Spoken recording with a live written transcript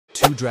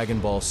New Dragon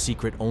Ball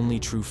secret only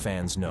true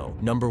fans know.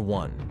 Number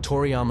 1.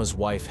 Toriyama's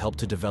wife helped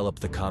to develop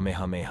the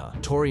Kamehameha.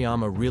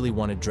 Toriyama really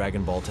wanted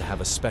Dragon Ball to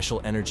have a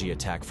special energy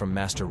attack from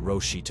Master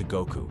Roshi to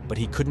Goku, but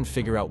he couldn't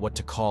figure out what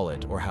to call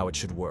it or how it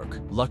should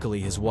work.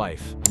 Luckily, his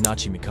wife,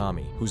 Nachi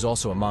Mikami, who's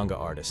also a manga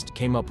artist,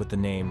 came up with the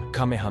name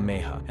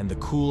Kamehameha and the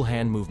cool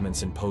hand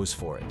movements and pose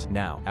for it.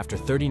 Now, after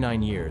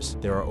 39 years,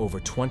 there are over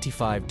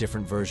 25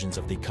 different versions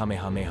of the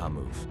Kamehameha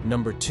move.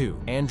 Number 2.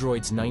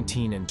 Androids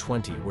 19 and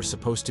 20 were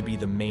supposed to be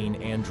the main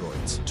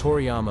androids.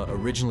 Toriyama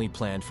originally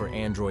planned for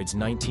androids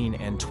 19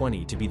 and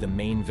 20 to be the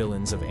main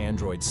villains of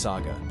Android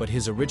Saga, but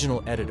his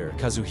original editor,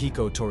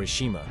 Kazuhiko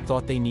Torishima,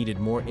 thought they needed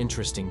more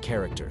interesting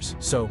characters.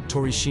 So,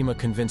 Torishima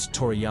convinced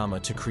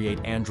Toriyama to create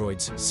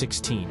androids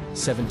 16,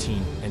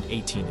 17, and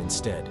 18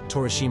 instead.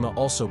 Torishima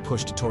also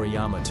pushed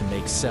Toriyama to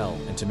make Cell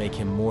and to make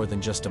him more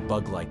than just a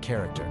bug-like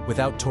character.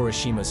 Without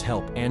Torishima's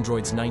help,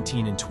 androids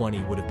 19 and 20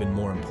 would have been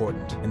more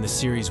important, and the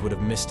series would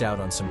have missed out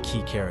on some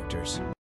key characters.